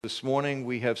This morning,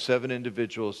 we have 7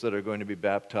 individuals that are going to be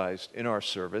baptized in our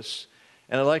service.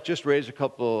 And I'd like to just raise a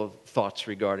couple of thoughts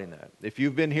regarding that. If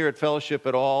you've been here at Fellowship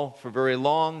at all for very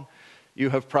long,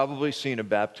 you have probably seen a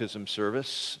baptism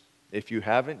service. If you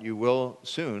haven't, you will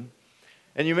soon.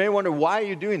 And you may wonder, why are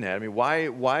you doing that? I mean, why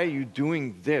are you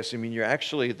doing this? I mean,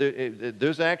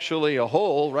 there's actually a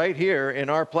hole right here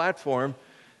in our platform,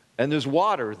 and there's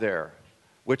water there,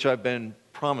 which I've been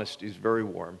promised is very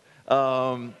warm.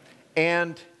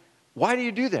 And why do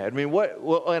you do that? I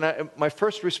mean, my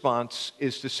first response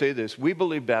is to say this. We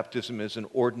believe baptism is an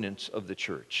ordinance of the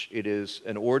church. It is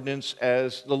an ordinance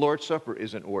as the Lord's Supper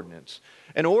is an ordinance.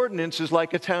 An ordinance is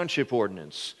like a township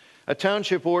ordinance. A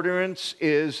township ordinance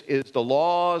is the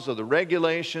laws or the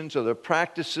regulations or the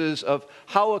practices of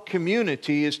how a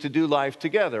community is to do life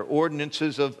together.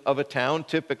 Ordinances of a town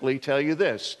typically tell you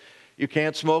this. You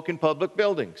can't smoke in public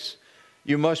buildings.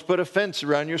 You must put a fence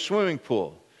around your swimming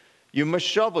pool. You must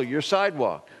shovel your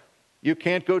sidewalk. You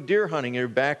can't go deer hunting in your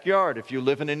backyard if you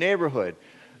live in a neighborhood.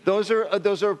 Those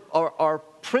are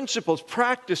principles,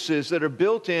 practices that are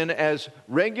built in as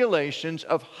regulations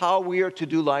of how we are to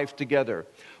do life together.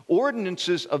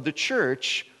 Ordinances of the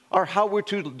church are how we're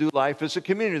to do life as a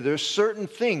community. There are certain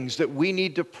things that we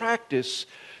need to practice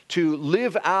to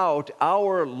live out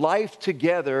our life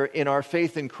together in our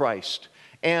faith in Christ.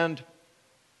 And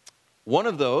one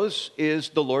of those is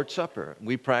the Lord's Supper.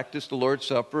 We practice the Lord's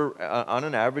Supper on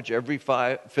an average every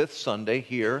fifth Sunday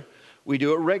here. We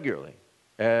do it regularly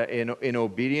in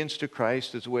obedience to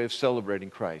Christ as a way of celebrating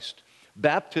Christ.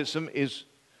 Baptism is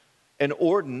an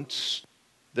ordinance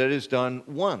that is done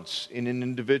once in an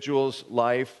individual's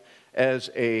life as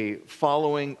a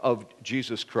following of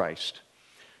Jesus Christ.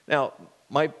 Now,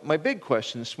 my big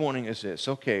question this morning is this.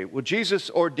 Okay, well,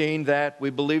 Jesus ordained that. We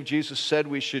believe Jesus said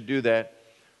we should do that.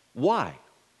 Why?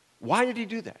 Why did he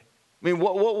do that? I mean,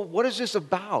 what is this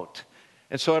about?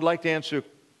 And so I'd like to answer a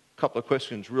couple of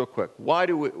questions real quick. Why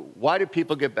do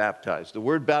people get baptized? The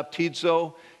word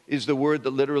baptizo is the word that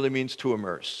literally means to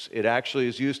immerse. It actually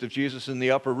is used of Jesus in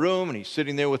the upper room, and he's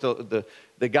sitting there with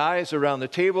the guys around the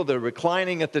table. They're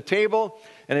reclining at the table,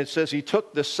 and it says he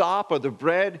took the sop or the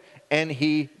bread, and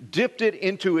he dipped it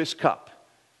into his cup.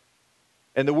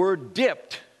 And the word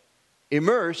dipped,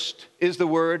 immersed, is the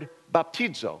word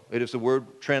baptizo. It is the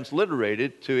word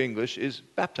transliterated to English is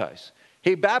baptize.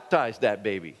 He baptized that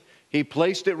baby. He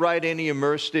placed it right in, he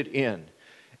immersed it in.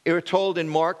 We're told in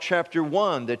Mark chapter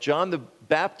 1 that John the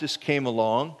Baptist came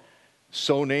along,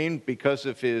 so named because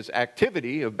of his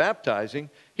activity of baptizing.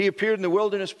 He appeared in the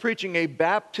wilderness preaching a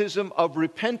baptism of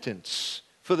repentance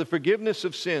for the forgiveness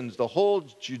of sins. The whole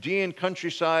Judean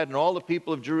countryside and all the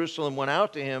people of Jerusalem went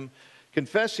out to him,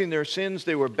 confessing their sins.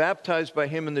 They were baptized by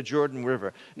him in the Jordan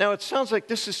River. Now, it sounds like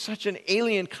this is such an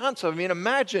alien concept. I mean,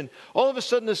 imagine all of a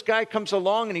sudden this guy comes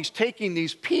along and he's taking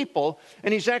these people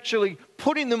and he's actually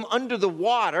putting them under the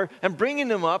water and bringing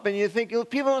them up. And you think,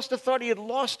 people must have thought he had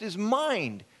lost his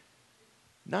mind.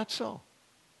 Not so.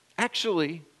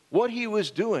 Actually, what he was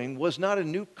doing was not a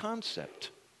new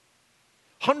concept.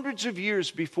 Hundreds of years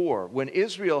before, when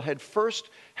Israel had first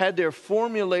had their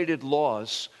formulated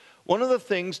laws, one of the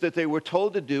things that they were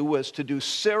told to do was to do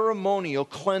ceremonial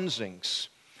cleansings.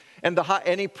 And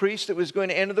any priest that was going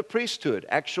to enter the priesthood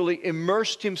actually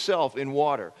immersed himself in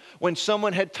water. When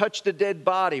someone had touched a dead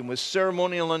body and was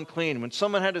ceremonial unclean, when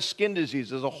someone had a skin disease,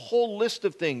 there's a whole list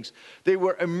of things. They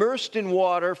were immersed in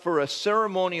water for a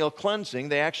ceremonial cleansing.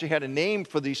 They actually had a name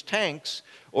for these tanks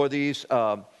or these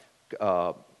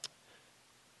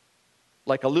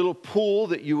like a little pool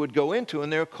that you would go into,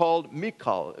 and they're called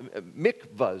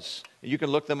mikvahs. You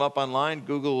can look them up online.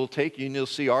 Google will take you, and you'll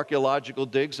see archaeological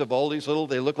digs of all these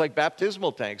they look like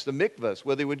baptismal tanks, the mikvahs,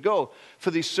 where they would go for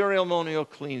these ceremonial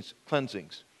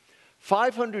cleansings.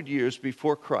 500 years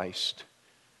before Christ,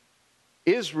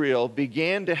 Israel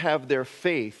began to have their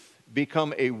faith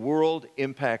become a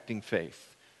world-impacting faith.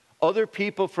 Other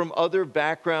people from other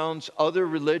backgrounds, other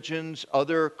religions,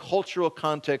 other cultural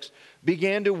contexts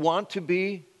began to want to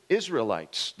be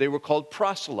Israelites. They were called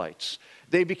proselytes.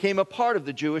 They became a part of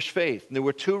the Jewish faith. And there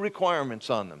were 2 requirements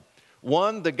on them.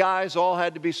 1, the guys all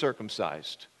had to be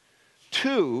circumcised.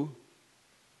 2,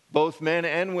 both men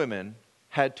and women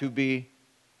had to be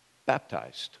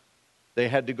baptized. They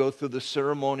had to go through the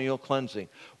ceremonial cleansing.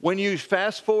 When you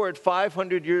fast forward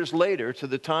 500 years later to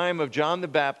the time of John the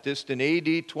Baptist in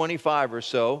AD 25 or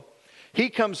so, he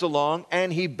comes along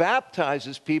and he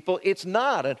baptizes people. It's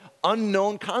not an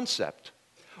unknown concept.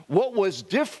 What was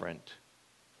different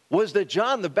was that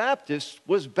John the Baptist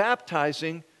was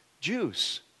baptizing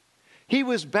Jews. He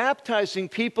was baptizing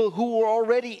people who were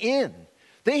already in.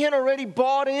 They had already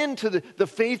bought into the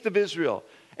faith of Israel.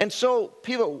 And so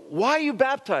people, why are you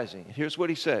baptizing? Here's what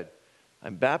he said.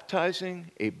 I'm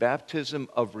baptizing a baptism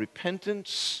of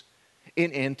repentance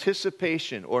in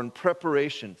anticipation or in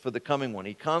preparation for the coming one.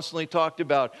 He constantly talked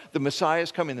about the Messiah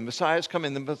is coming, the Messiah is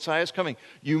coming, the Messiah is coming.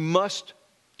 You must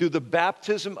do the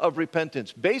baptism of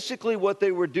repentance. Basically what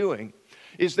they were doing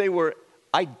is they were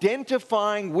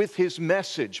identifying with his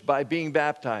message by being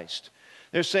baptized.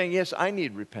 They're saying, yes, I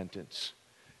need repentance.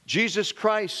 Jesus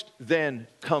Christ then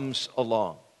comes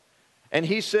along. And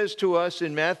he says to us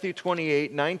in Matthew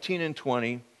 28, 19 and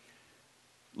 20,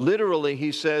 literally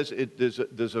he says,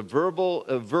 there's a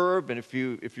verb, and if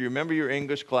you remember your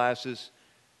English classes,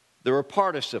 there are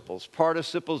participles.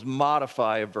 Participles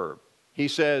modify a verb. He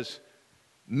says,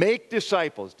 make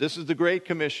disciples. This is the Great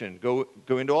Commission. Go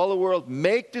into all the world,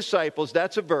 make disciples.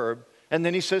 That's a verb. And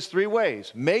then he says 3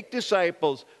 ways. Make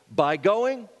disciples by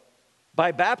going,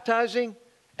 by baptizing,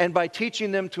 and by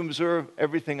teaching them to observe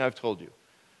everything I've told you.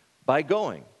 By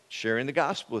going, sharing the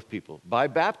gospel with people. By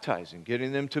baptizing,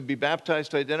 getting them to be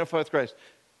baptized to identify with Christ.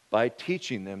 By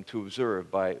teaching them to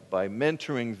observe, by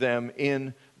mentoring them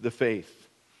in the faith.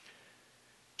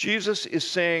 Jesus is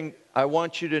saying, I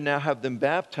want you to now have them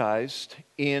baptized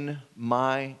in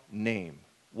my name.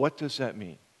 What does that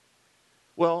mean?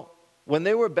 Well, when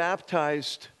they were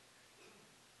baptized,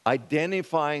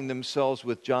 identifying themselves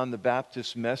with John the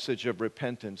Baptist's message of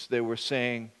repentance, they were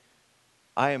saying,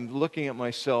 I am looking at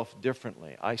myself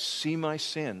differently. I see my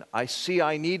sin. I see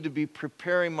I need to be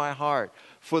preparing my heart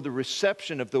for the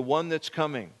reception of the one that's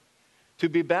coming. To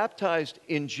be baptized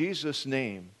in Jesus'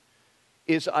 name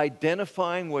is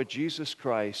identifying what Jesus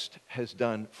Christ has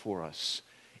done for us.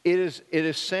 It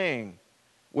is saying,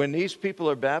 when these people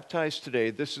are baptized today,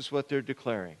 this is what they're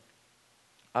declaring.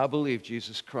 I believe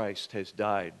Jesus Christ has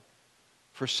died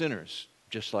for sinners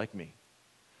just like me.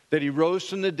 That he rose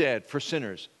from the dead for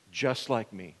sinners just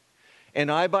like me.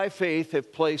 And I, by faith,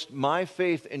 have placed my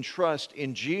faith and trust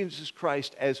in Jesus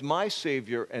Christ as my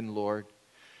Savior and Lord.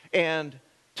 And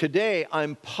today,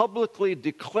 I'm publicly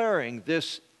declaring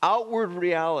this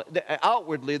outwardly,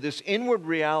 this inward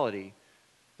reality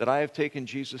that I have taken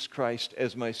Jesus Christ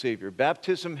as my Savior.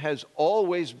 Baptism has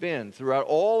always been, throughout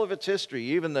all of its history,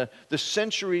 even the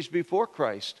centuries before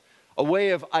Christ, a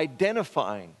way of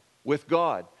identifying with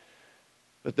God.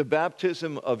 But the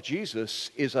baptism of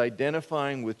Jesus is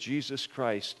identifying with Jesus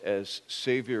Christ as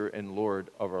Savior and Lord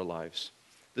of our lives.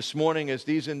 This morning, as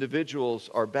these individuals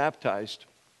are baptized,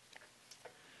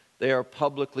 they are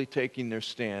publicly taking their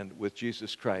stand with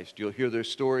Jesus Christ. You'll hear their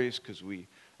stories because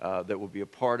that will be a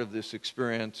part of this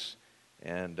experience.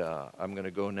 And I'm going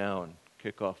to go now and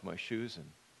kick off my shoes, and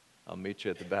I'll meet you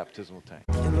at the baptismal tank.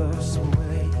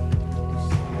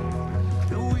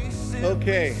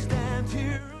 Okay.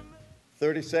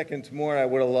 30 seconds more, I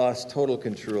would have lost total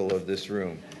control of this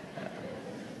room.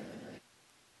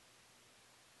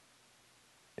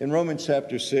 In Romans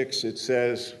chapter 6, it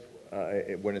says,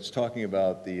 when it's talking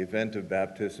about the event of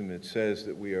baptism, it says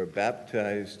that we are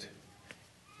baptized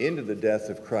into the death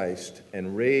of Christ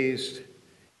and raised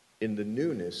in the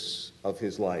newness of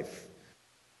his life.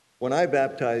 When I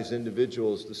baptize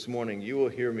individuals this morning, you will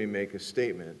hear me make a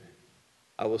statement.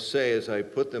 I will say, as I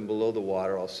put them below the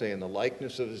water, I'll say, in the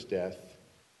likeness of his death,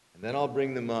 and then I'll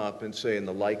bring them up and say, in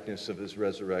the likeness of his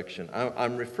resurrection.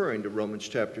 I'm referring to Romans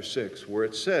chapter 6, where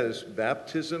it says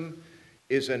baptism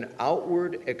is an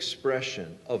outward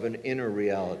expression of an inner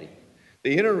reality.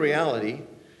 The inner reality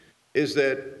is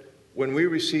that when we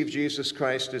receive Jesus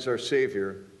Christ as our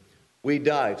Savior, we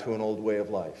die to an old way of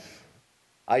life.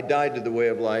 I died to the way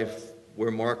of life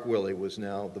where Mark Willie was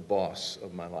now the boss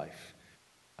of my life.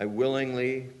 I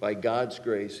willingly, by God's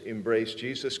grace, embraced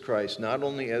Jesus Christ not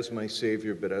only as my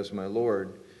Savior, but as my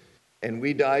Lord. And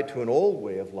we died to an old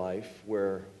way of life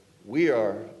where we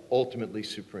are ultimately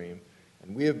supreme.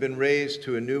 And we have been raised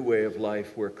to a new way of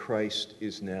life where Christ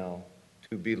is now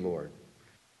to be Lord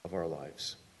of our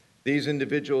lives. These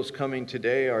individuals coming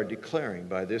today are declaring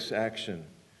by this action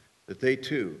that they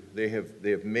too, they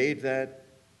have made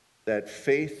that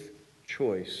faith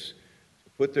choice to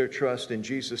put their trust in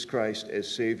Jesus Christ as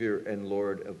Savior and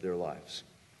Lord of their lives.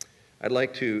 I'd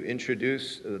like to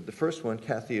introduce the first one.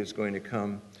 Kathy is going to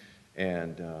come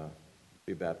and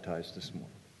be baptized this morning.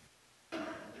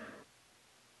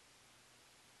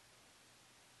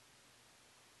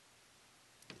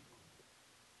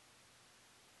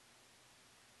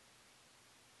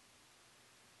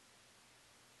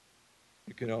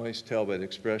 You can always tell by the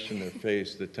expression of their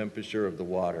face, the temperature of the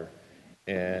water,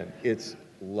 and it's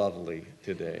lovely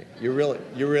today. You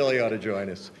really ought to join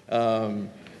us.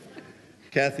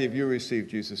 Kathy, have you received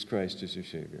Jesus Christ as your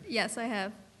Savior? Yes, I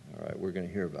have. All right, we're going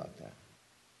to hear about that.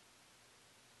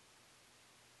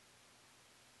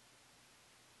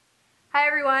 Hi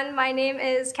everyone, my name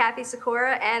is Kathy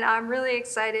Sikora and I'm really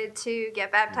excited to get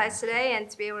baptized today and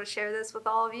to be able to share this with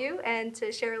all of you and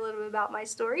to share a little bit about my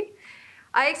story.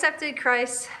 I accepted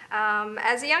Christ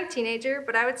as a young teenager,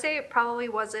 but I would say it probably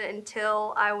wasn't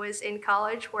until I was in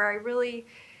college where I really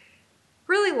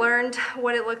learned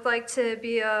what it looked like to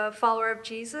be a follower of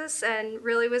Jesus and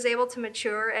really was able to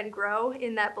mature and grow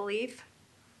in that belief.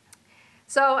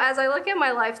 So as I look at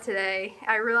my life today,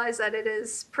 I realize that it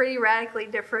is pretty radically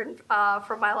different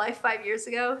from my life 5 years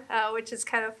ago, which is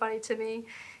kind of funny to me.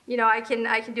 You know, I can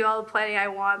do all the planning I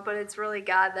want, but it's really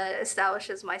God that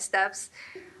establishes my steps.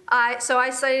 So I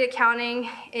studied accounting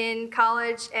in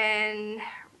college, and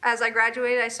as I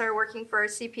graduated, I started working for a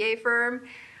CPA firm.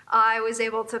 I was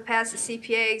able to pass the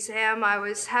CPA exam. I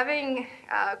was having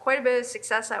quite a bit of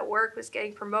success at work, was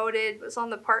getting promoted, was on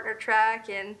the partner track,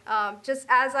 and just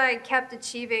as I kept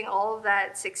achieving all of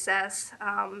that success,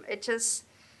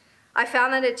 I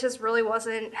found that it just really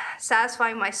wasn't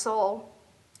satisfying my soul.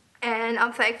 And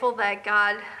I'm thankful that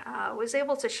God was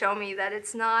able to show me that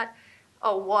it's not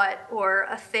a what or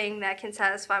a thing that can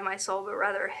satisfy my soul, but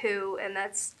rather who, and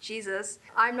that's Jesus.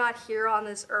 I'm not here on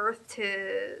this earth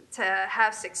to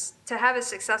have a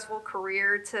successful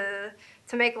career, to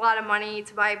make a lot of money,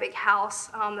 to buy a big house.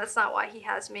 That's not why He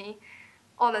has me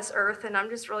on this earth, and I'm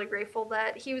just really grateful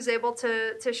that He was able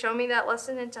to show me that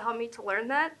lesson and to help me to learn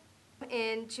that.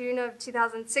 In June of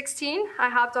 2016, I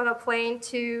hopped on a plane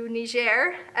to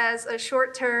Niger as a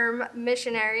short-term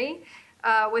missionary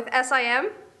with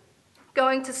SIM,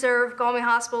 going to serve Galmi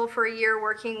Hospital for a year,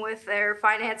 working with their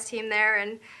finance team there.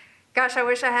 And gosh, I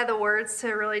wish I had the words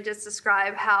to really just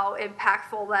describe how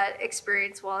impactful that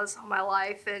experience was on my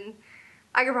life. And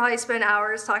I could probably spend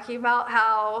hours talking about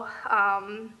how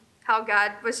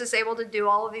God was just able to do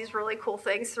all of these really cool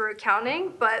things through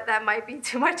accounting, but that might be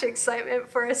too much excitement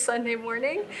for a Sunday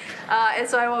morning, and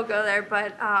so I won't go there.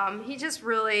 But He just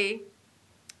really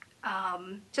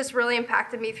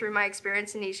impacted me through my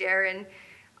experience in Niger, and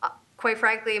quite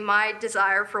frankly, my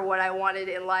desire for what I wanted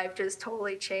in life just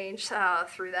totally changed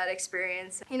through that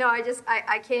experience. You know,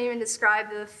 I can't even describe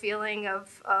the feeling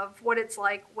of what it's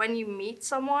like when you meet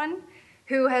someone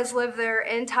who has lived their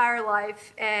entire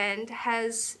life and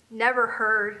has never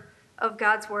heard of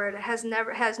God's word, has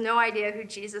no idea who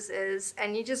Jesus is,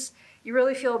 and you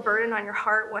really feel a burden on your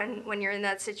heart when you're in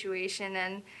that situation.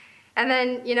 And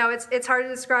then, you know, it's hard to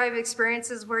describe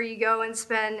experiences where you go and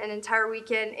spend an entire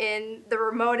weekend in the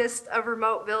remotest of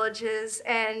remote villages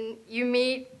and you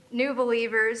meet new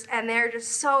believers and they're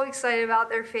just so excited about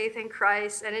their faith in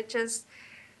Christ. And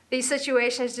these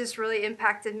situations just really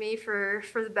impacted me for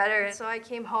the better. So I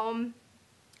came home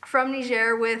from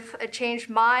Niger with a changed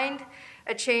mind,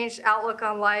 a changed outlook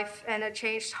on life, and a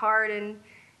changed heart, and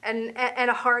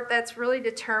a heart that's really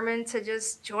determined to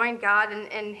just join God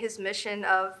in His mission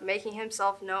of making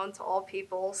Himself known to all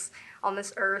peoples on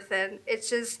this earth. And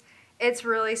it's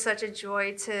really such a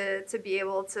joy to be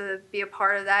able to be a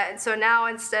part of that. And so now,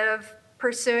 instead of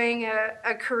pursuing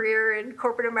a career in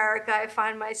corporate America, I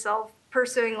find myself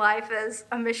pursuing life as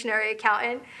a missionary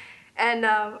accountant. And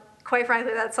quite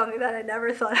frankly, that's something that I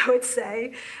never thought I would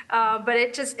say. But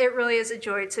it really is a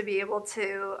joy to be able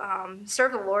to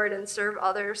serve the Lord and serve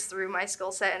others through my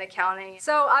skill set in accounting.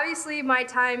 So obviously my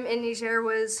time in Niger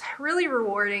was really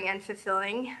rewarding and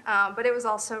fulfilling, but it was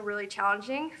also really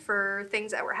challenging for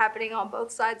things that were happening on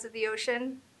both sides of the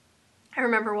ocean. I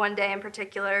remember one day in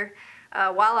particular,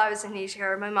 while I was in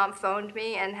Niger, my mom phoned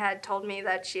me and had told me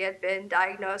that she had been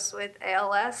diagnosed with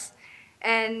ALS.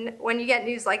 And when you get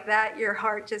news like that, your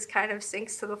heart just kind of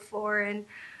sinks to the floor. And,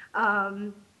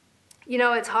 you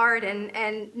know, it's hard.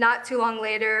 And not too long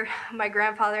later, my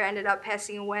grandfather ended up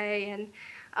passing away.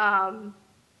 And,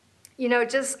 you know,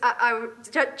 just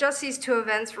these two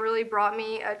events really brought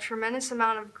me a tremendous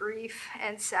amount of grief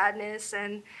and sadness.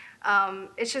 And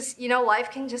it's just, you know,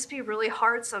 life can just be really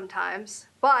hard sometimes.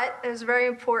 But it was very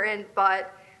important.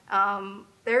 But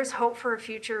there's hope for a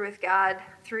future with God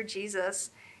through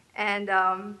Jesus. And,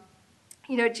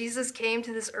 you know, Jesus came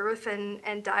to this earth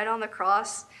and died on the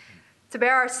cross to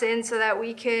bear our sins so that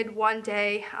we could one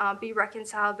day be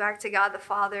reconciled back to God the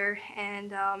Father.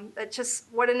 And that's just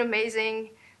what an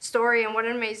amazing story and what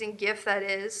an amazing gift that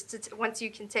is once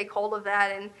you can take hold of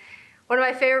that. And one of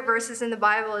my favorite verses in the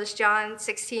Bible is John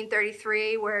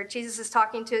 16:33, where Jesus is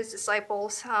talking to his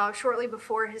disciples shortly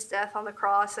before his death on the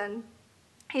cross. And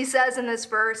he says in this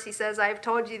verse, he says, "I have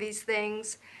told you these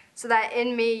things so that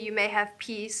in me you may have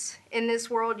peace. In this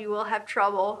world you will have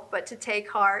trouble, but to take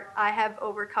heart, I have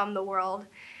overcome the world."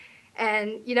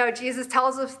 And, you know, Jesus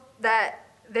tells us that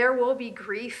there will be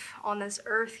grief on this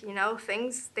earth, you know,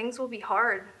 things will be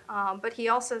hard. But he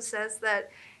also says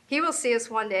that He will see us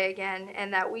one day again,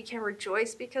 and that we can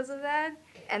rejoice because of that,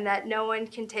 and that no one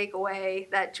can take away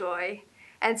that joy.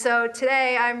 And so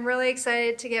today I'm really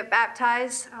excited to get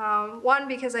baptized. One,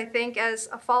 because I think as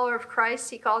a follower of Christ,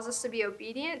 he calls us to be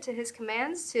obedient to his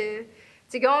commands, to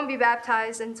go and be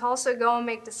baptized, and to also go and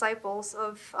make disciples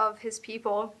of his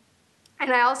people.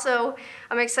 And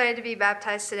I'm excited to be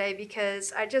baptized today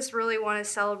because I just really want to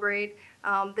celebrate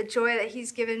the joy that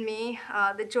he's given me,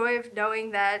 the joy of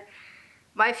knowing that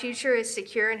my future is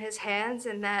secure in his hands,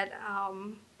 and that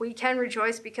we can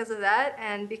rejoice because of that,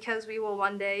 and because we will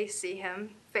one day see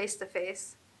him face to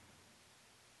face.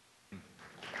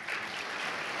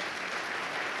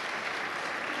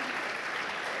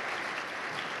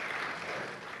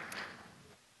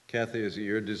 Kathy, is it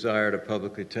your desire to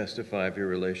publicly testify of your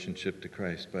relationship to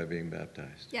Christ by being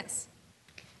baptized? Yes.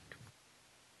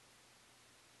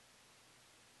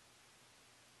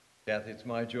 Kathy, it's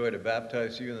my joy to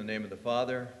baptize you in the name of the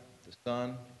Father, the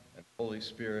Son, and the Holy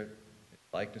Spirit, in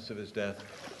the likeness of his death,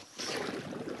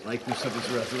 the likeness of his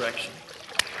resurrection.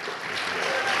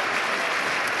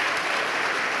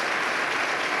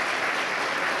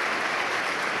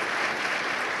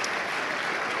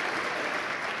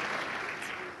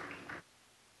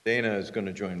 Dana is going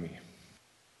to join me.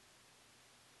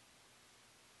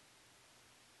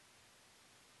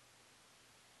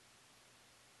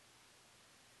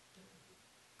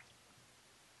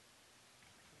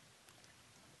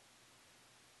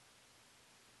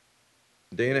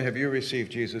 Dana, have you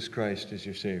received Jesus Christ as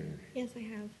your Savior? Yes, I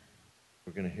have.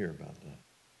 We're going to hear about that.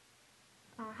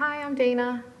 Hi, I'm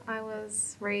Dana. I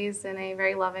was raised in a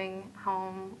very loving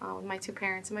home with my two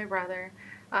parents and my brother.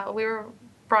 We were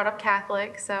brought up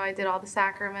Catholic, so I did all the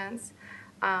sacraments,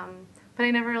 but I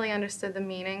never really understood the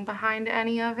meaning behind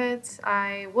any of it.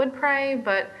 I would pray,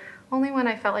 but only when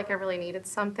I felt like I really needed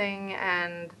something,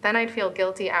 and then I'd feel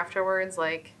guilty afterwards,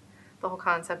 like the whole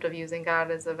concept of using God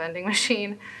as a vending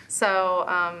machine. So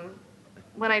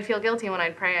when I'd feel guilty when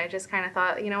I'd pray, I just kind of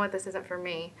thought, you know what, this isn't for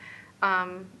me.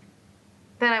 Then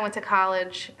I went to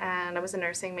college, and I was a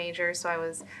nursing major, so I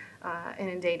was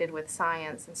inundated with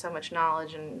science and so much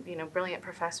knowledge and, brilliant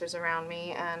professors around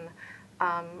me. And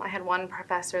I had one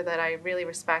professor that I really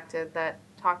respected that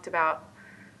talked about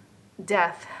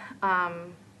death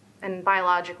and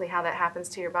biologically how that happens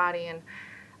to your body. And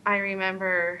I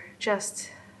remember just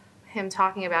him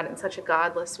talking about it in such a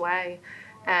godless way.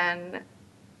 And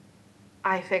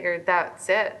I figured, that's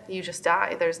it. You just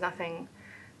die. There's nothing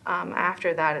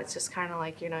after that. It's just kind of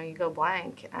like, you go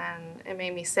blank. And it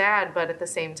made me sad, but at the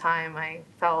same time, I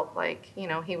felt like,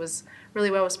 he was really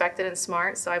well respected and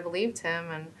smart, so I believed him.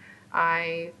 And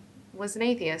I was an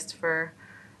atheist for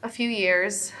a few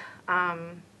years,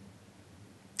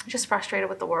 just frustrated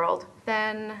with the world.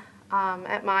 Then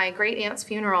at my great aunt's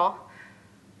funeral,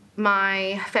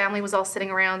 my family was all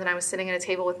sitting around, and I was sitting at a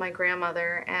table with my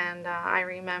grandmother, and I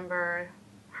remember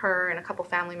her and a couple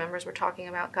family members were talking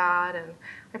about God, and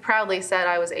I proudly said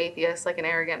I was atheist, like an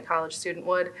arrogant college student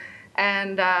would.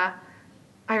 And I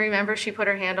remember she put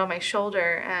her hand on my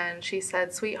shoulder and she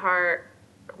said, "Sweetheart,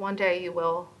 one day you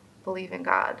will believe in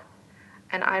God."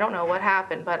 And I don't know what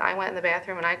happened, but I went in the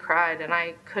bathroom and I cried, and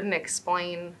I couldn't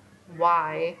explain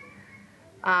why.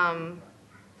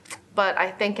 But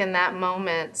I think in that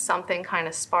moment, something kind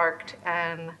of sparked,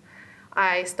 and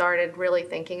I started really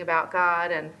thinking about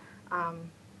God and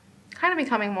kind of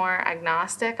becoming more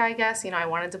agnostic, I guess. I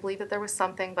wanted to believe that there was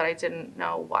something, but I didn't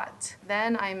know what.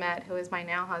 Then I met who is my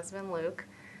now husband, Luke.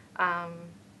 I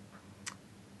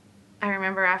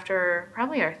remember after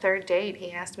probably our third date,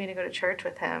 he asked me to go to church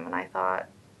with him, and I thought,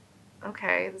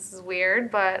 okay, this is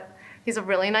weird, but he's a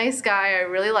really nice guy. I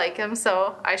really like him,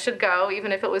 so I should go,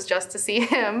 even if it was just to see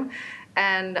him.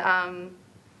 And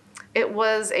it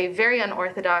was a very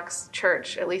unorthodox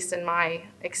church, at least in my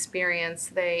experience.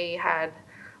 They had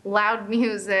loud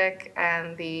music,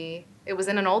 and it was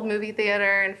in an old movie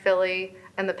theater in Philly,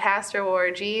 and the pastor wore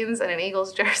jeans and an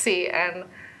Eagles jersey, and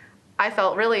I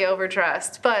felt really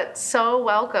overdressed, but so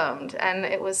welcomed, and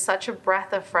it was such a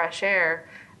breath of fresh air.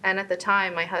 And at the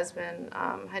time, my husband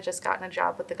had just gotten a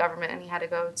job with the government, and he had to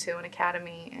go to an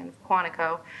academy in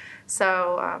Quantico.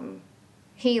 So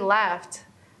he left,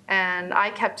 and I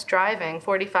kept driving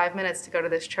 45 minutes to go to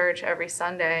this church every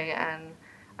Sunday, and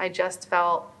I just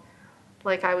felt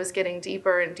like I was getting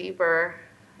deeper and deeper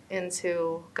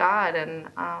into God, and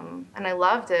I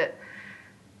loved it.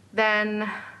 Then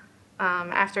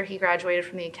after he graduated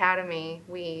from the academy,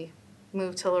 we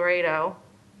moved to Laredo,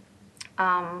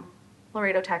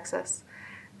 Texas.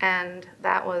 And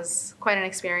that was quite an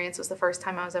experience. It was the first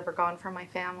time I was ever gone from my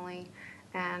family,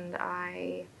 and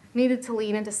I needed to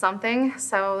lean into something,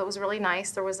 so it was really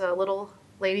nice. There was a little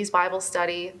ladies' Bible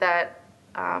study that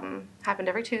happened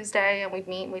every Tuesday, and we'd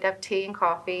meet and we'd have tea and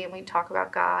coffee and we'd talk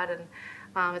about God.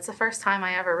 And it's the first time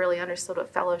I ever really understood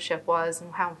what fellowship was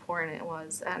and how important it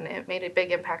was, and it made a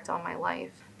big impact on my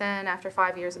life. Then after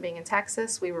 5 years of being in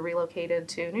Texas, we were relocated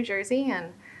to New Jersey,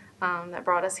 and that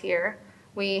brought us here.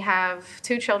 We have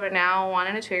 2 children now, 1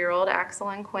 and a 2-year-old, Axel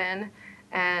and Quinn,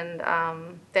 and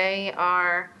they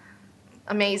are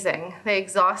amazing. They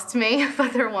exhaust me,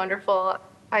 but they're wonderful.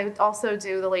 I also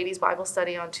do the ladies' Bible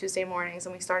study on Tuesday mornings,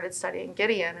 and we started studying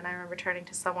Gideon. And I remember turning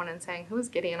to someone and saying, "Who is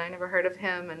Gideon? I never heard of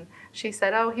him." And she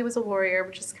said, "Oh, he was a warrior,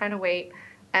 but just kind of wait."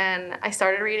 And I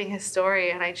started reading his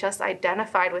story, and I just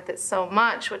identified with it so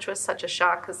much, which was such a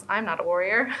shock because I'm not a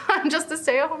warrior. I'm just a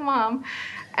stay-at-home mom.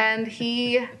 And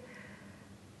he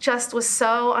just was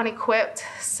so unequipped,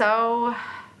 so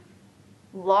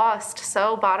lost,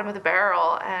 so bottom of the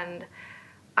barrel. And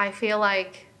I feel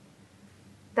like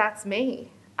that's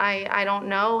me. I don't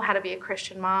know how to be a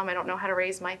Christian mom. I don't know how to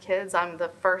raise my kids. I'm the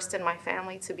first in my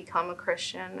family to become a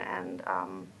Christian, and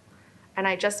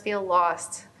I just feel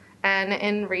lost. And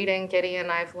in reading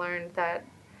Gideon, I've learned that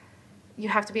you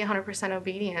have to be 100%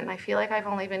 obedient. I feel like I've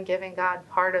only been giving God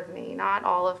part of me, not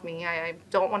all of me. I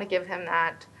don't want to give him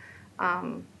that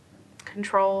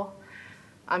control.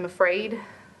 I'm afraid.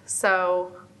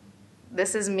 So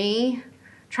this is me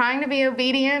trying to be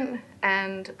obedient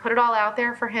and put it all out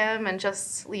there for him, and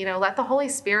just, let the Holy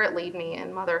Spirit lead me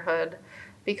in motherhood,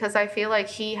 because I feel like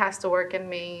he has to work in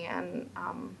me, and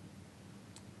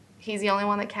he's the only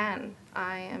one that can.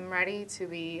 I am ready to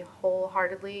be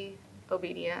wholeheartedly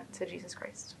obedient to Jesus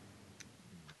Christ.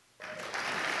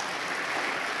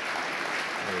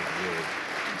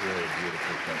 Really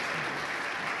beautiful testimony.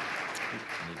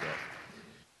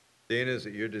 Dana, is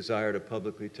it your desire to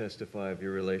publicly testify of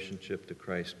your relationship to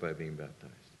Christ by being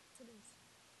baptized? Yes, it is.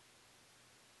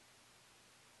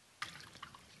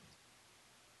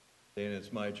 Dana,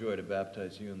 it's my joy to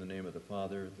baptize you in the name of the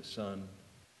Father, the Son,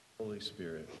 the Holy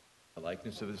Spirit, the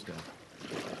likeness of his death,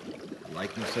 the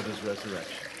likeness of his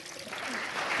resurrection.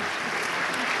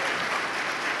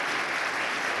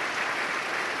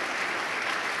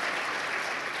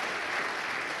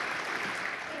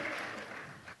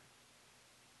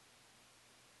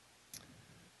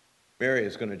 Mary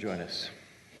is going to join us.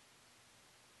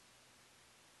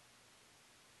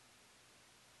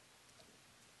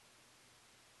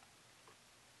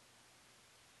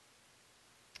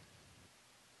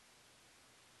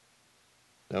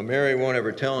 Now, Mary won't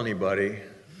ever tell anybody,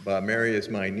 but Mary is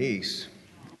my niece.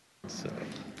 So,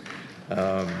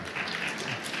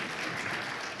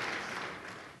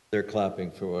 they're clapping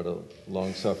for what a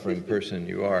long-suffering person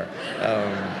you are.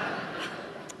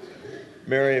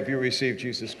 Mary, have you received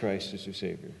Jesus Christ as your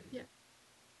Savior? Yeah.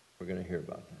 We're going to hear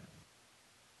about that.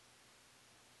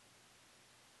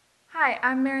 Hi,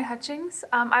 I'm Mary Hutchings.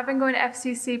 I've been going to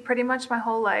FCC pretty much my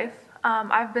whole life.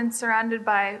 I've been surrounded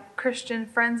by Christian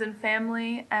friends and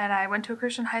family, and I went to a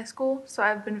Christian high school, so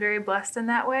I've been very blessed in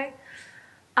that way.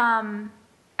 And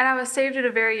I was saved at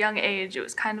a very young age. It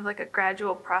was kind of like a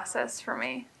gradual process for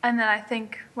me. And then I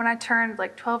think when I turned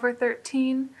like 12 or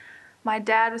 13, my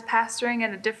dad was pastoring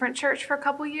at a different church for a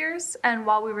couple years, and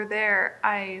while we were there,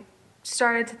 I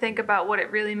started to think about what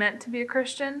it really meant to be a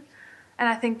Christian, and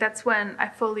I think that's when I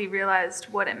fully realized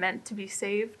what it meant to be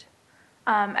saved.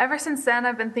 Ever since then,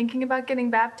 I've been thinking about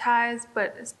getting baptized,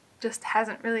 but it just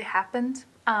hasn't really happened.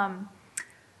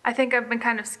 I think I've been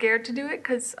kind of scared to do it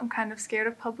because I'm kind of scared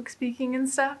of public speaking and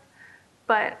stuff,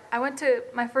 but I went to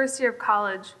my first year of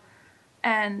college,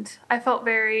 and I felt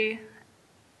very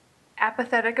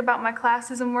apathetic about my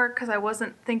classes and work because I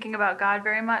wasn't thinking about God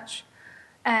very much.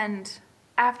 And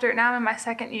now I'm in my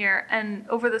second year, and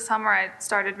over the summer I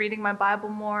started reading my Bible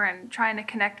more and trying to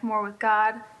connect more with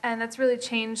God, and that's really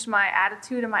changed my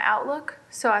attitude and my outlook.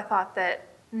 So I thought that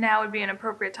now would be an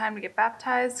appropriate time to get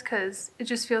baptized because it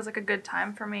just feels like a good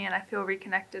time for me, and I feel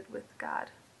reconnected with God.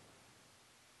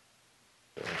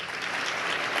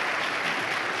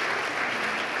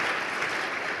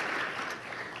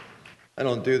 I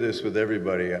don't do this with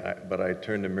everybody, but I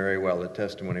turned to Mary while the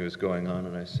testimony was going on,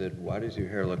 and I said, "Why does your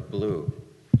hair look blue?"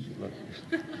 She looked.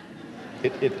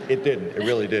 It didn't. It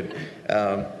really didn't.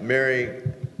 Mary,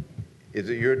 is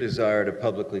it your desire to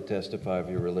publicly testify of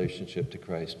your relationship to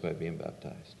Christ by being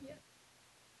baptized? Yeah.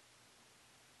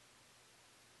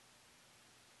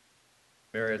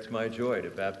 Mary, it's my joy to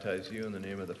baptize you in the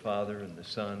name of the Father, and the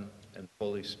Son, and the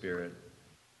Holy Spirit,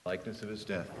 likeness of his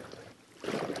death,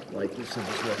 likeness of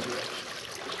his resurrection.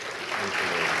 Thank you,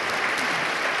 Lord.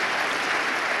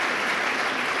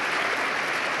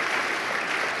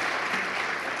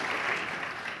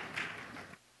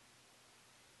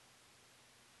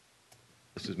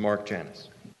 This is Mark Janis.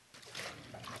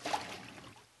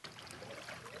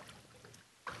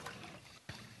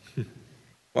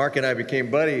 Mark and I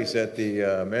became buddies at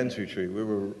the men's retreat. We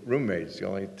were roommates, the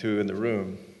only two in the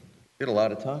room. Did a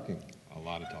lot of talking. A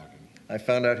lot of talking. I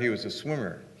found out he was a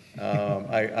swimmer.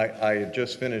 I had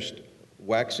just finished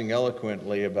waxing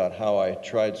eloquently about how I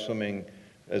tried swimming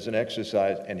as an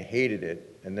exercise and hated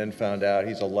it, and then found out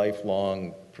he's a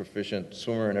lifelong proficient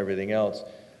swimmer and everything else.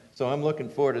 So I'm looking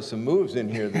forward to some moves in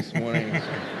here this morning.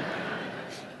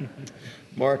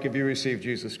 Mark, have you received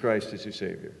Jesus Christ as your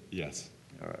Savior? Yes.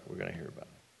 All right, we're going to hear about it.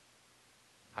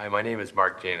 Hi, my name is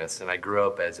Mark Janis, and I grew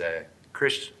up in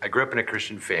a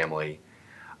Christian family,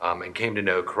 and came to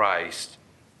know Christ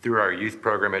through our youth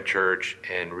program at church,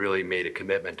 and really made a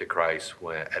commitment to Christ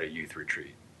at a youth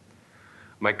retreat.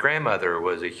 My grandmother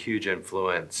was a huge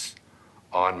influence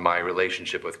on my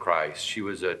relationship with Christ. She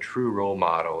was a true role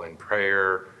model in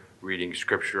prayer, reading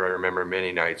scripture. I remember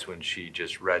many nights when she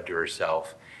just read to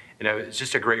herself. And it was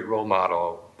just a great role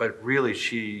model, but really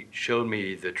she showed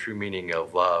me the true meaning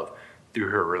of love through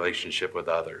her relationship with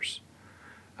others.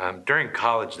 During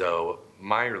college, though,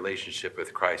 my relationship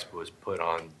with Christ was put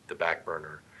on the back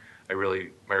burner.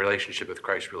 My relationship with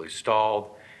Christ really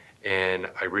stalled, and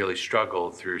I really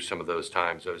struggled through some of those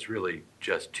times. I was really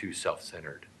just too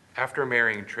self-centered. After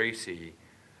marrying Tracy,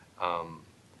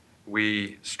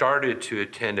 we started to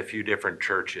attend a few different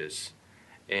churches,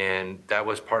 and that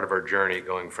was part of our journey,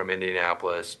 going from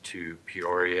Indianapolis to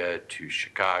Peoria to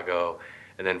Chicago,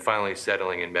 and then finally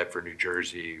settling in Medford, New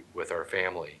Jersey with our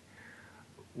family.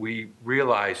 We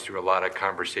realized through a lot of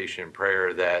conversation and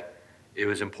prayer that it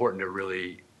was important to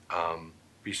really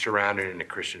be surrounded in a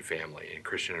Christian family, in a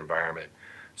Christian environment.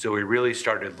 So we really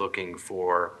started looking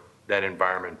for that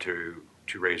environment to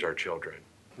raise our children.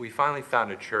 We finally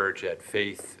found a church at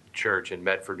Faith Church in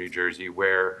Medford, New Jersey,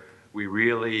 where we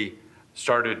really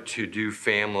started to do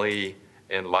family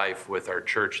and life with our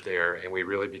church there, and we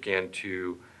really began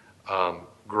to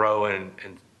grow and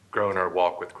grow in our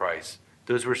walk with Christ.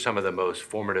 Those were some of the most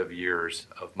formative years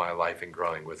of my life in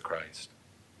growing with Christ.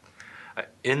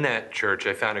 In that church,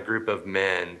 I found a group of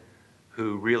men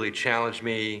who really challenged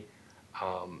me,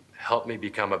 helped me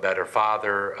become a better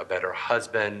father, a better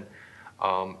husband,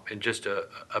 and just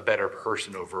a better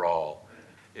person overall.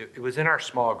 It was in our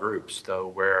small groups, though,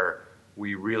 where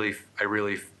I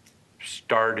really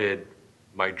started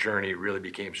my journey, really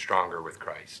became stronger with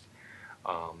Christ.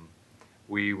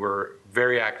 We were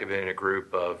very active in a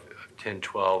group of 10,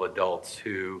 12 adults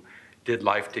who did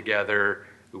life together.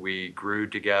 We grew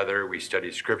together, we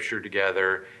studied scripture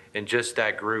together, and just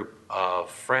that group of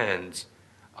friends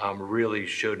really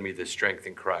showed me the strength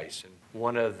in Christ. And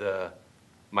one of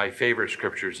my favorite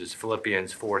scriptures is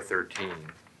Philippians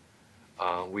 4:13.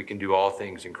 We can do all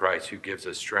things in Christ who gives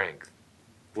us strength.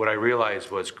 What I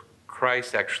realized was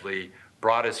Christ actually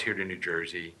brought us here to New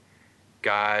Jersey.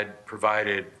 God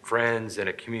provided friends and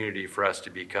a community for us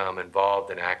to become involved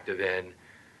and active in.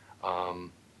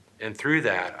 And through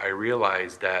that, I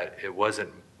realized that it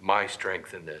wasn't my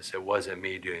strength in this. It wasn't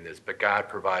me doing this, but God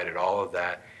provided all of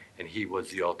that, and He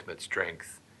was the ultimate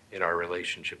strength in our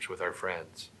relationships with our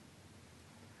friends.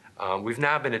 We've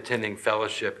now been attending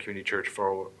Fellowship Community Church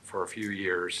for a few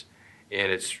years,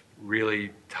 and it's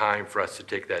really time for us to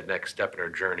take that next step in our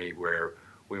journey where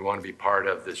we want to be part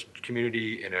of this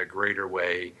community in a greater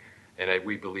way, and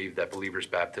we believe that believers'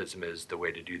 baptism is the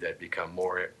way to do that, become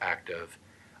more active,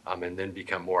 and then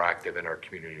become more active in our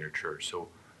community and our church. So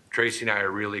Tracy and I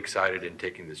are really excited in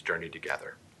taking this journey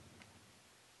together.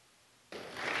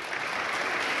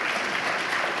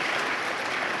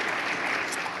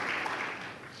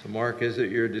 So Mark, is it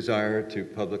your desire to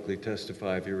publicly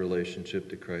testify of your relationship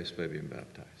to Christ by being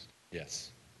baptized?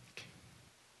 Yes.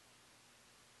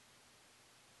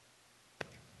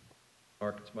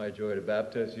 Mark, it's my joy to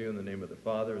baptize you in the name of the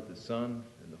Father, the Son,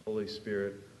 and the Holy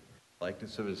Spirit,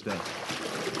 likeness of His death,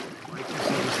 likeness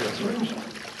of His resurrection.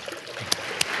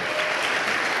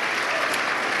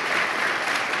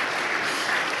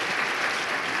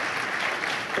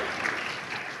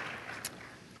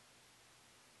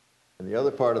 And the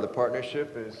other part of the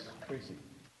partnership is Tracy.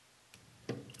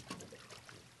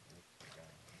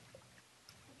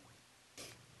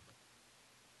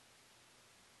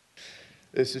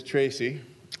 This is Tracy.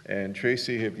 And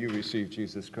Tracy, have you received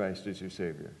Jesus Christ as your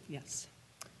Savior? Yes.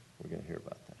 We're going to hear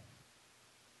about that.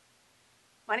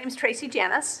 My name is Tracy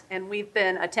Janis, and we've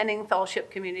been attending Fellowship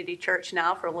Community Church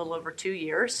now for a little over 2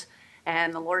 years.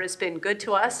 And the Lord has been good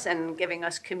to us and giving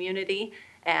us community.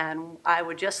 And I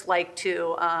would just like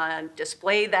to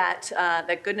display that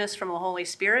goodness from the Holy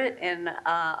Spirit in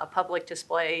a public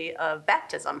display of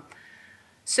baptism.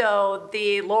 So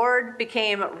the Lord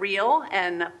became real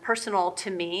and personal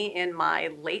to me in my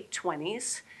late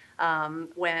 20s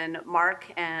when Mark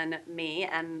and me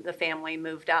and the family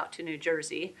moved out to New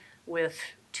Jersey with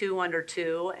 2 under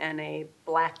 2 and a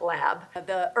black lab.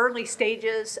 The early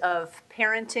stages of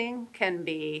parenting can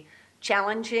be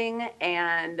challenging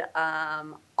and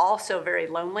also very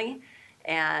lonely.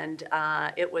 And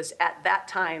it was at that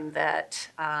time that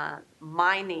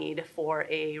my need for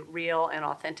a real and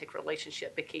authentic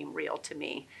relationship became real to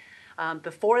me.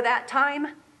 Before that time,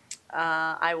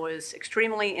 I was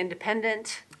extremely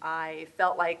independent. I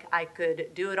felt like I could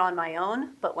do it on my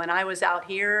own, but when I was out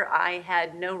here, I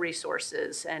had no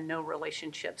resources and no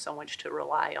relationships on which to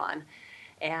rely on.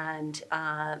 And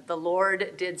the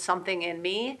Lord did something in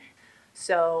me.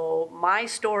 So my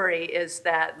story is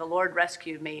that the Lord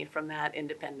rescued me from that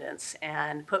independence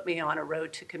and put me on a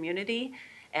road to community.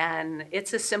 And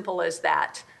it's as simple as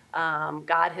that.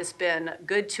 God has been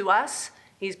good to us.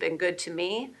 He's been good to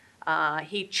me.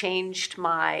 He changed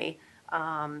my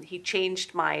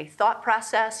thought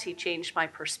process. He changed my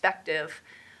perspective.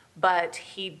 But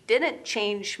he didn't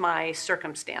change my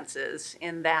circumstances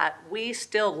in that we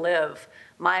still live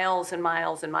miles and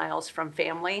miles and miles from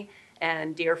family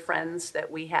and dear friends that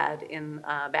we had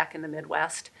back in the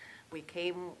Midwest. We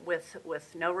came with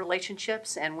no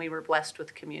relationships, and we were blessed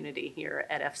with community here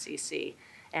at FCC.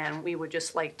 And we would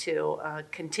just like to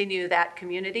continue that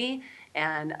community.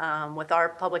 And with our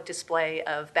public display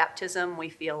of baptism, we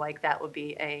feel like that would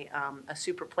be a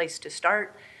super place to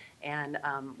start. And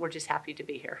we're just happy to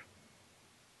be here.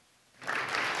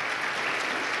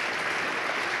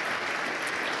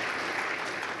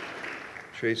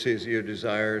 Tracy, is your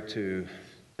desire to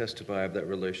testify of that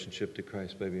relationship to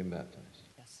Christ by being baptized?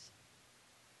 Yes.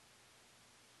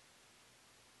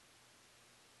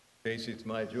 Tracy, it's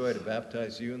my joy to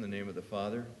baptize you in the name of the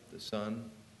Father, the Son,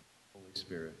 Holy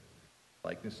Spirit.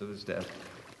 Likeness of his death.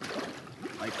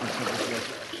 Likeness of his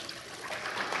resurrection.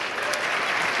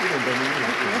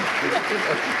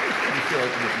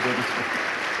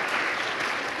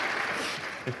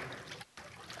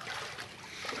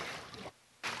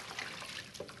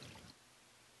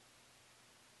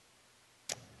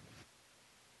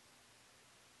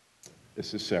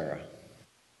 This is Sarah.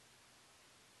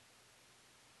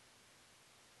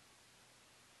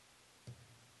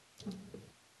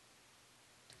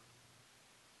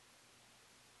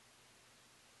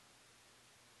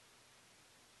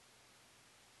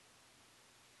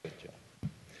 Good job.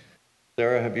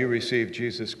 Sarah, have you received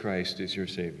Jesus Christ as your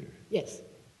Savior? Yes.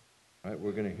 All right,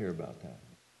 we're going to hear about that.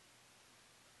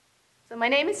 So my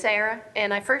name is Sarah,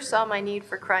 and I first saw my need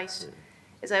for Christ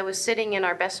as I was sitting in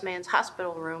our best man's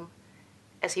hospital room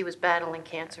as he was battling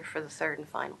cancer for the third and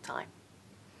final time.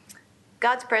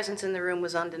 God's presence in the room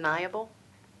was undeniable,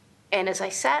 and as I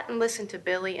sat and listened to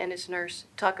Billy and his nurse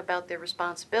talk about their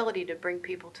responsibility to bring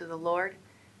people to the Lord,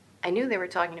 I knew they were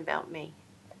talking about me.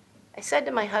 I said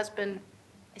to my husband,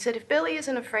 I said, if Billy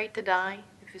isn't afraid to die,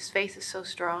 if his faith is so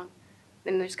strong,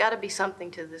 then there's got to be something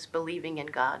to this believing in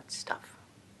God stuff.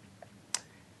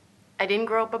 I didn't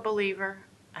grow up a believer.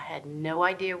 I had no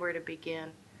idea where to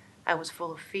begin. I was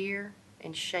full of fear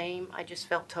and shame. I just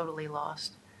felt totally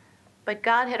lost. But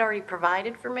God had already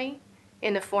provided for me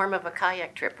in the form of a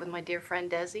kayak trip with my dear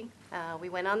friend Desi. We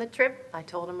went on the trip. I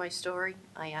told her my story.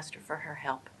 I asked her for her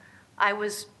help. I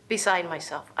was beside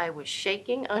myself. I was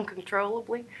shaking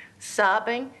uncontrollably,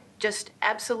 sobbing, just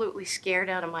absolutely scared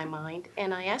out of my mind.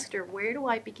 And I asked her, where do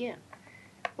I begin?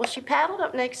 Well, she paddled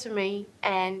up next to me,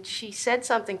 and she said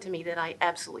something to me that I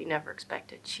absolutely never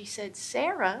expected. She said,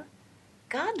 Sarah,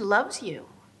 God loves you.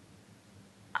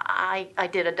 I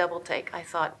did a double take. I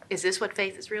thought, is this what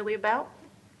faith is really about?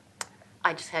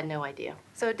 I just had no idea.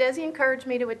 So Desi encouraged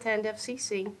me to attend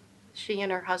FCC. She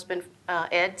and her husband,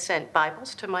 Ed, sent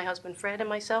Bibles to my husband, Fred, and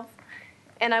myself.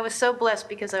 And I was so blessed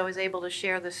because I was able to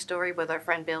share this story with our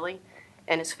friend Billy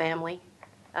and his family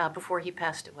before he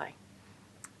passed away.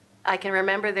 I can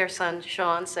remember their son,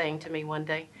 Sean, saying to me one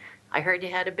day, I heard you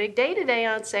had a big day today,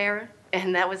 Aunt Sarah.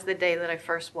 And that was the day that I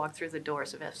first walked through the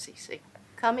doors of FCC.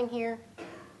 Coming here,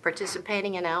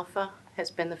 participating in Alpha has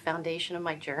been the foundation of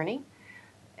my journey.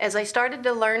 As I started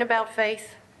to learn about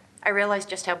faith, I realized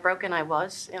just how broken I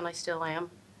was, and I still am.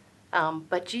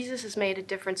 But Jesus has made a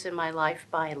difference in my life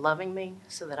by loving me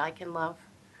so that I can love,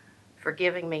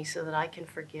 forgiving me so that I can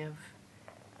forgive,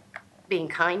 being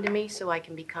kind to me so I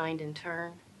can be kind in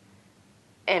turn,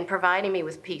 and providing me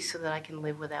with peace so that I can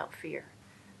live without fear.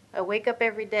 I wake up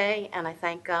every day and I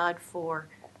thank God for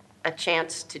a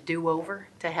chance to do over,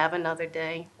 to have another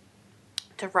day,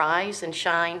 to rise and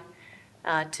shine,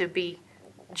 to be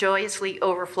joyously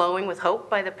overflowing with hope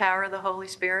by the power of the Holy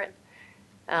Spirit.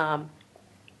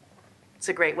 It's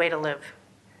a great way to live.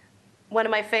 One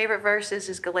of my favorite verses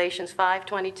is Galatians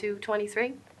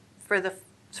 5:22-23. For the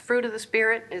fruit of the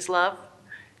Spirit is love,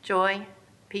 joy,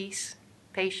 peace,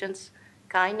 patience,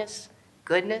 kindness,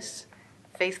 goodness,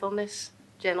 faithfulness,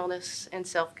 gentleness, and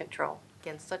self-control.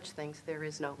 Against such things there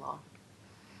is no law.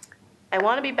 I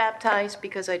want to be baptized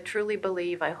because I truly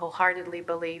believe, I wholeheartedly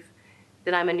believe,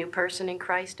 that I'm a new person in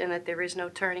Christ and that there is no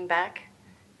turning back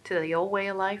to the old way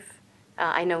of life.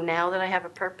 I know now that I have a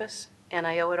purpose, and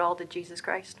I owe it all to Jesus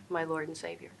Christ, my Lord and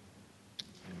Savior.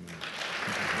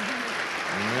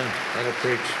 Amen. That'll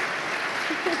preach.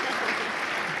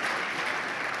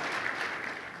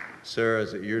 Sarah,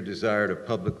 is it your desire to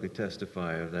publicly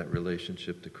testify of that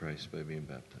relationship to Christ by being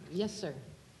baptized? Yes, sir.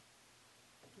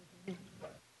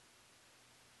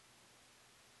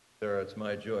 Sarah, it's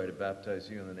my joy to baptize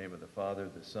you in the name of the Father,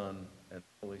 the Son, and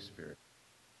the Holy Spirit.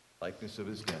 Likeness of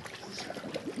his death.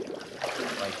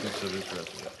 Likeness of his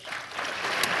resurrection.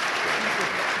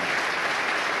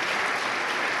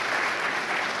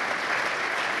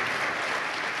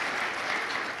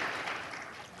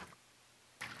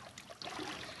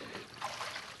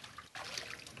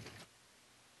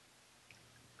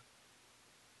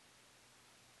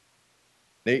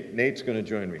 Nate's going to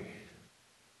join me.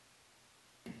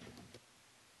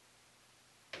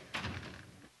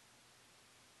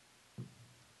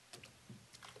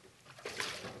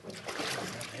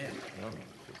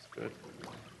 That's good.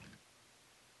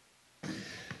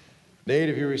 Nate,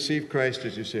 have you received Christ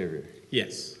as your Savior?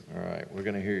 Yes. All right, we're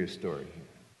going to hear your story.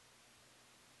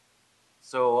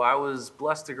 So I was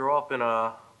blessed to grow up in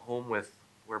a home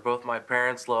where both my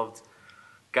parents loved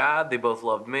God. They both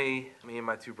loved me. Me and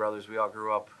my two brothers, we all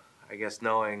grew up, I guess,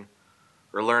 knowing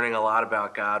or learning a lot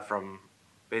about God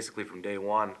basically from day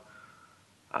one.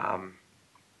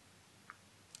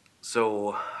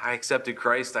 So I accepted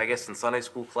Christ, I guess, in Sunday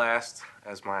school class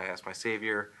as my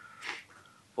Savior.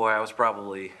 Boy, I was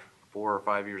probably 4 or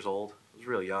 5 years old. I was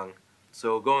really young.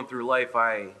 So going through life,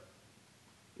 it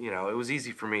was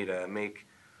easy for me to make,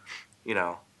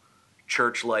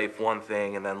 church life one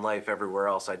thing and then life everywhere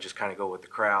else. I just kind of go with the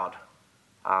crowd.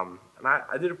 And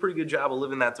I did a pretty good job of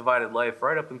living that divided life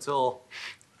right up until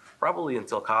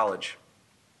college.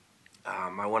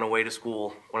 I went away to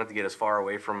school, wanted to get as far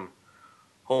away from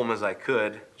home as I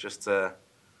could, just to,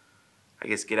 I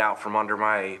guess, get out from under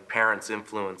my parents'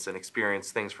 influence and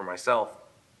experience things for myself.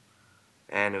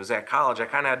 And it was at college I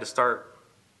kind of had to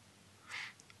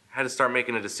start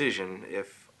making a decision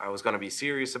if I was going to be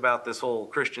serious about this whole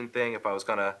Christian thing, if I was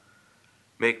going to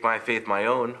make my faith my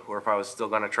own, or if I was still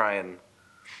going to try and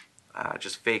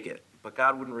just fake it. But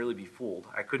God wouldn't really be fooled.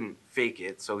 I couldn't fake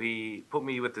it, so he put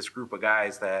me with this group of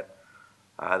guys that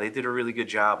they did a really good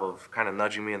job of kind of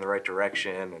nudging me in the right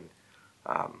direction and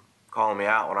calling me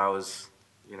out when I was,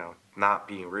 not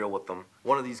being real with them.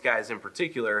 One of these guys in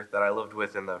particular that I lived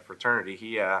with in the fraternity,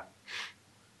 he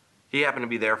happened to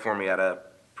be there for me at a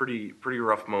pretty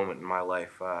rough moment in my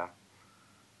life.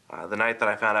 The night that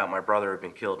I found out my brother had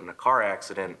been killed in a car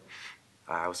accident,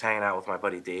 I was hanging out with my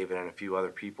buddy David and a few other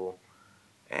people,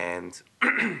 and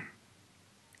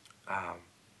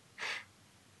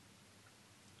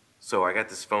so I got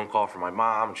this phone call from my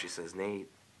mom, and she says, "Nate,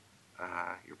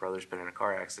 your brother's been in a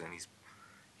car accident.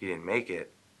 He didn't make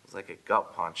it." It was like a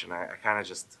gut punch, and I kind of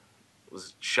just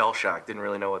was shell-shocked, didn't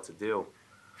really know what to do.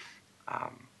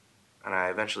 And I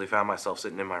eventually found myself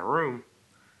sitting in my room,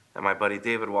 and my buddy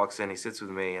David walks in, he sits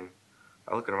with me, and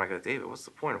I look at him, I go, "David, what's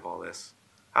the point of all this?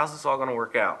 How's this all going to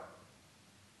work out?"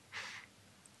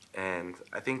 And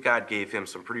I think God gave him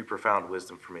some pretty profound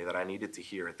wisdom for me that I needed to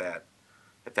hear at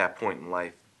that point in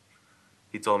life.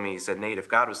 He told me, he said, "Nate, if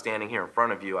God was standing here in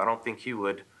front of you, I don't think he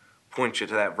would point you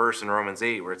to that verse in Romans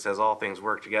 8 where it says all things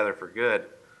work together for good.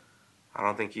 I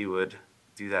don't think he would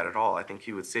do that at all. I think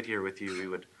he would sit here with you, he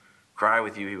would cry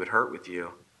with you, he would hurt with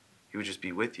you, he would just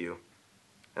be with you."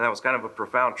 And that was kind of a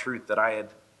profound truth that I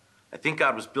think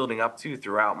God was building up to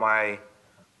throughout my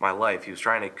life. He was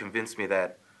trying to convince me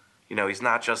that, he's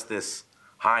not just this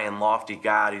high and lofty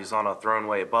God who's on a throne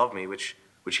way above me, which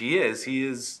he is. He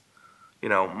is,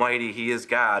 mighty, he is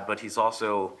God, but he's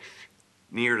also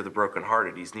near to the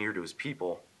brokenhearted. He's near to his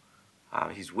people.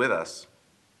 He's with us.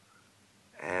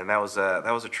 And that was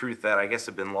a truth that I guess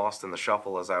had been lost in the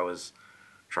shuffle as I was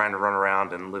trying to run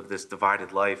around and live this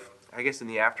divided life. I guess in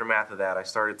the aftermath of that, I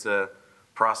started to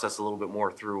process a little bit more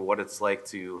through what it's like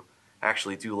to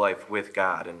actually do life with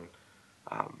God and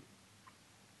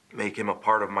make him a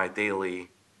part of my daily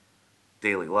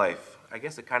life. I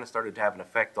guess it kind of started to have an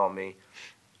effect on me,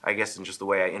 I guess in just the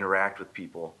way I interact with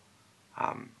people.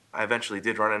 I eventually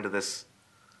did run into this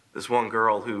one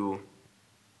girl who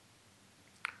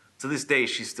To this day,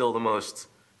 she's still the most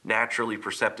naturally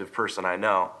perceptive person I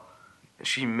know. And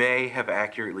she may have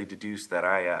accurately deduced that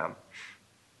I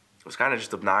was kind of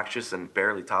just obnoxious and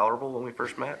barely tolerable when we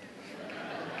first met.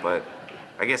 But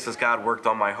I guess as God worked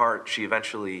on my heart, she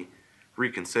eventually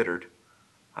reconsidered.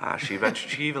 She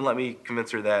even let me convince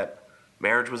her that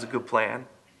marriage was a good plan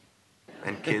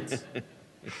and kids.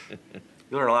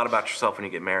 You learn a lot about yourself when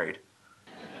you get married.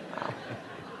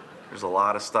 There's a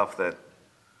lot of stuff that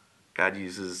God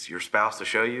uses your spouse to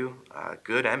show you,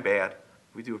 good and bad.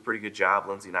 We do a pretty good job,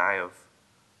 Lindsay and I,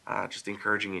 of just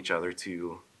encouraging each other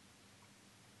to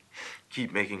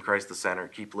keep making Christ the center,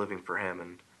 keep living for Him.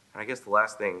 And I guess the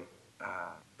last thing,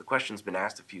 the question's been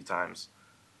asked a few times.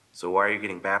 So why are you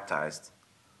getting baptized?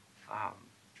 I've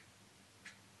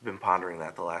been pondering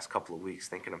that the last couple of weeks,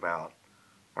 thinking about,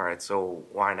 all right, so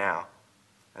why now?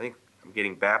 I think I'm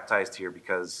getting baptized here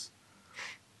because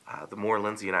the more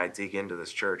Lindsay and I dig into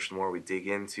this church, the more we dig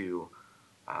into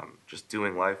just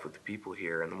doing life with the people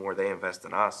here, and the more they invest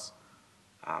in us,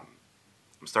 I'm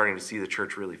starting to see the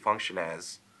church really function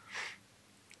as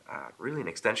really an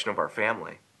extension of our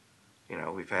family. You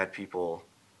know, we've had people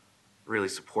really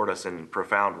support us in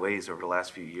profound ways over the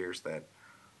last few years that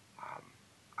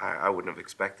I wouldn't have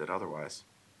expected otherwise.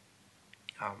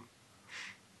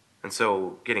 And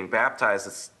so getting baptized,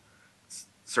 it's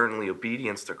certainly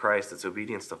obedience to Christ. It's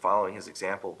obedience to following His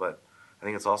example, but I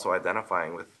think it's also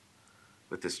identifying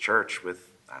with this church,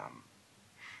 with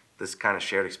this kind of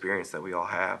shared experience that we all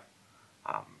have.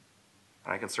 And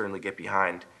I can certainly get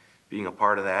behind being a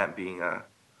part of that and being a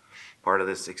part of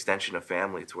this extension of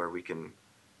family to where we can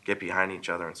get behind each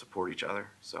other and support each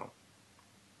other. So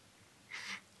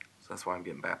that's why I'm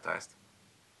getting baptized.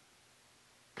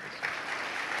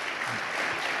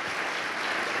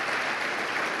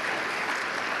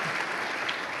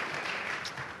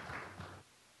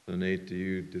 So Nate, do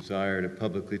you desire to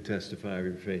publicly testify of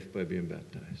your faith by being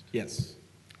baptized? Yes.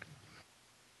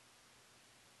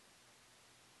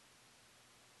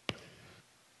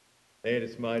 Nate,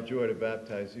 it's my joy to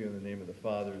baptize you in the name of the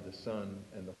Father, the Son,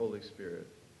 and the Holy Spirit,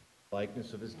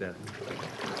 likeness of His death,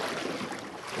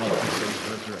 likeness of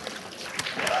His resurrection.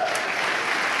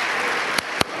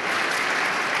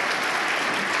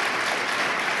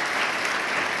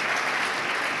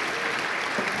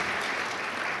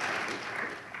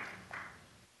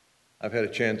 I've had a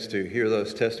chance to hear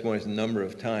those testimonies a number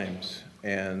of times,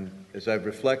 and as I've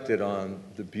reflected on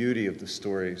the beauty of the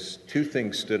stories, two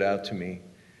things stood out to me.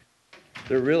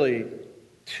 There are really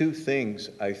two things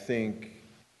I think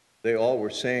they all were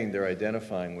saying they're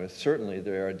identifying with. Certainly,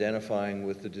 they're identifying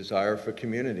with the desire for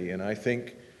community, and I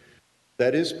think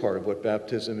that is part of what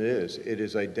baptism is. It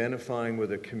is identifying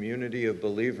with a community of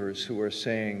believers who are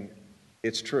saying,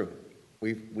 it's true.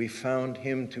 We found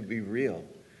Him to be real.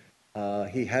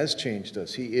 He has changed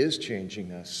us. He is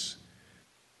changing us.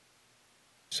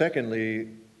 Secondly,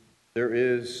 there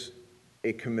is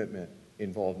a commitment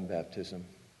involved in baptism.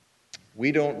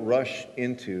 We don't rush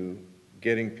into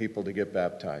getting people to get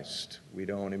baptized. We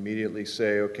don't immediately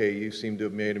say, okay, you seem to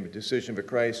have made a decision for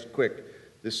Christ. Quick,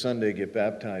 this Sunday, get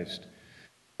baptized.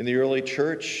 In the early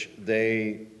church,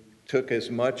 they took as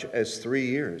much as 3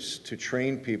 years to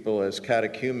train people as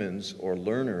catechumens or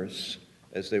learners,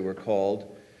 as they were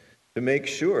called, to make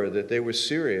sure that they were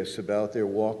serious about their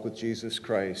walk with Jesus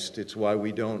Christ. It's why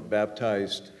we don't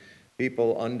baptize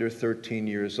people under 13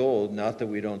 years old. Not that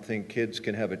we don't think kids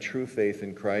can have a true faith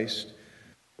in Christ.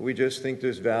 We just think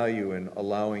there's value in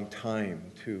allowing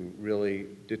time to really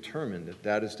determine that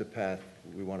that is the path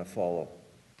we want to follow.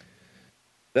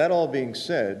 That all being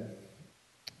said,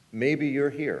 maybe you're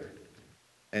here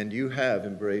and you have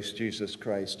embraced Jesus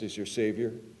Christ as your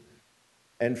Savior.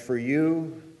 And for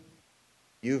you,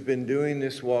 you've been doing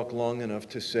this walk long enough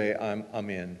to say, I'm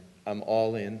in. I'm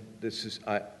all in.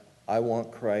 I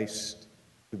want Christ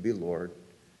to be Lord.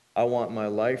 I want my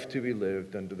life to be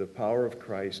lived under the power of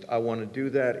Christ. I want to do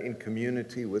that in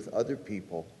community with other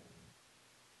people.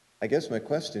 I guess my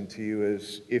question to you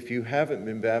is, if you haven't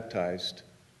been baptized,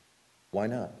 why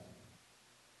not?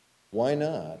 Why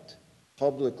not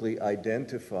publicly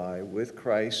identify with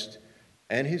Christ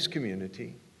and His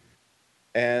community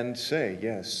and say,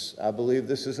 yes, I believe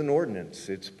this is an ordinance.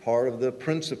 It's part of the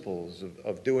principles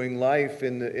of doing life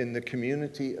in the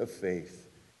community of faith.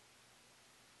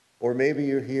 Or maybe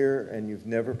you're here and you've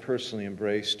never personally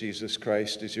embraced Jesus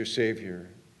Christ as your Savior.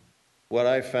 What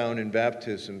I found in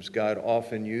baptisms, God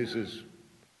often uses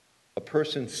a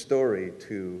person's story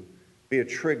to be a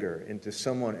trigger into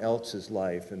someone else's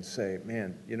life and say,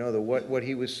 man, you know, what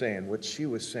he was saying, what she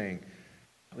was saying,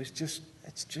 it's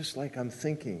just like I'm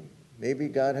thinking. Maybe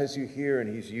God has you here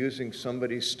and He's using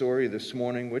somebody's story this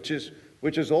morning, which is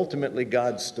which is ultimately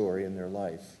God's story in their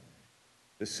life,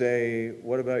 to say,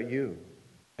 what about you?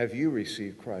 Have you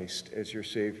received Christ as your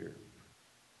Savior?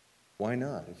 Why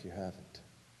not if you haven't?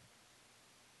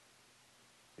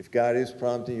 If God is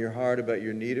prompting your heart about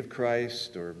your need of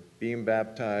Christ or being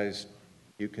baptized,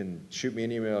 you can shoot me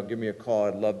an email, give me a call.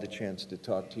 I'd love the chance to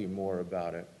talk to you more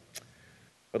about it.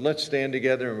 But let's stand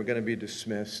together, and we're going to be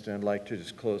dismissed. And I'd like to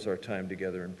just close our time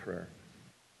together in prayer.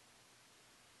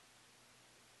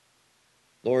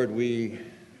 Lord, we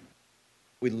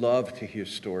love to hear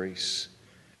stories.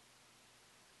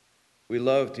 We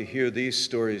love to hear these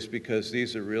stories because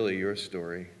these are really your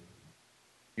story.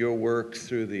 Your work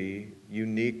through the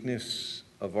uniqueness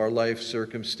of our life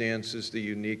circumstances, the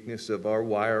uniqueness of our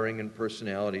wiring and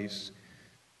personalities,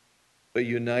 but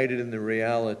united in the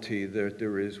reality that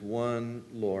there is one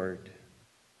Lord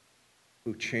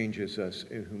who changes us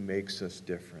and who makes us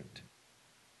different.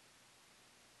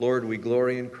 Lord, we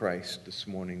glory in Christ this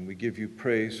morning. We give you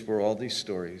praise for all these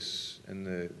stories and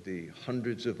the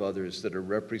hundreds of others that are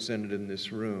represented in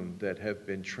this room that have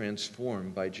been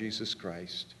transformed by Jesus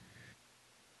Christ.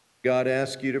 God,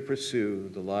 ask you to pursue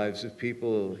the lives of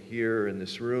people here in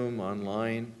this room,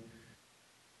 online,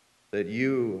 that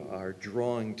you are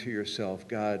drawing to yourself.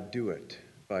 God, do it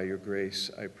by your grace,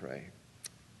 I pray.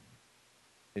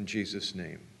 In Jesus'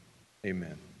 name,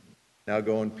 amen. Now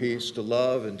go in peace to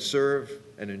love and serve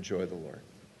and enjoy the Lord.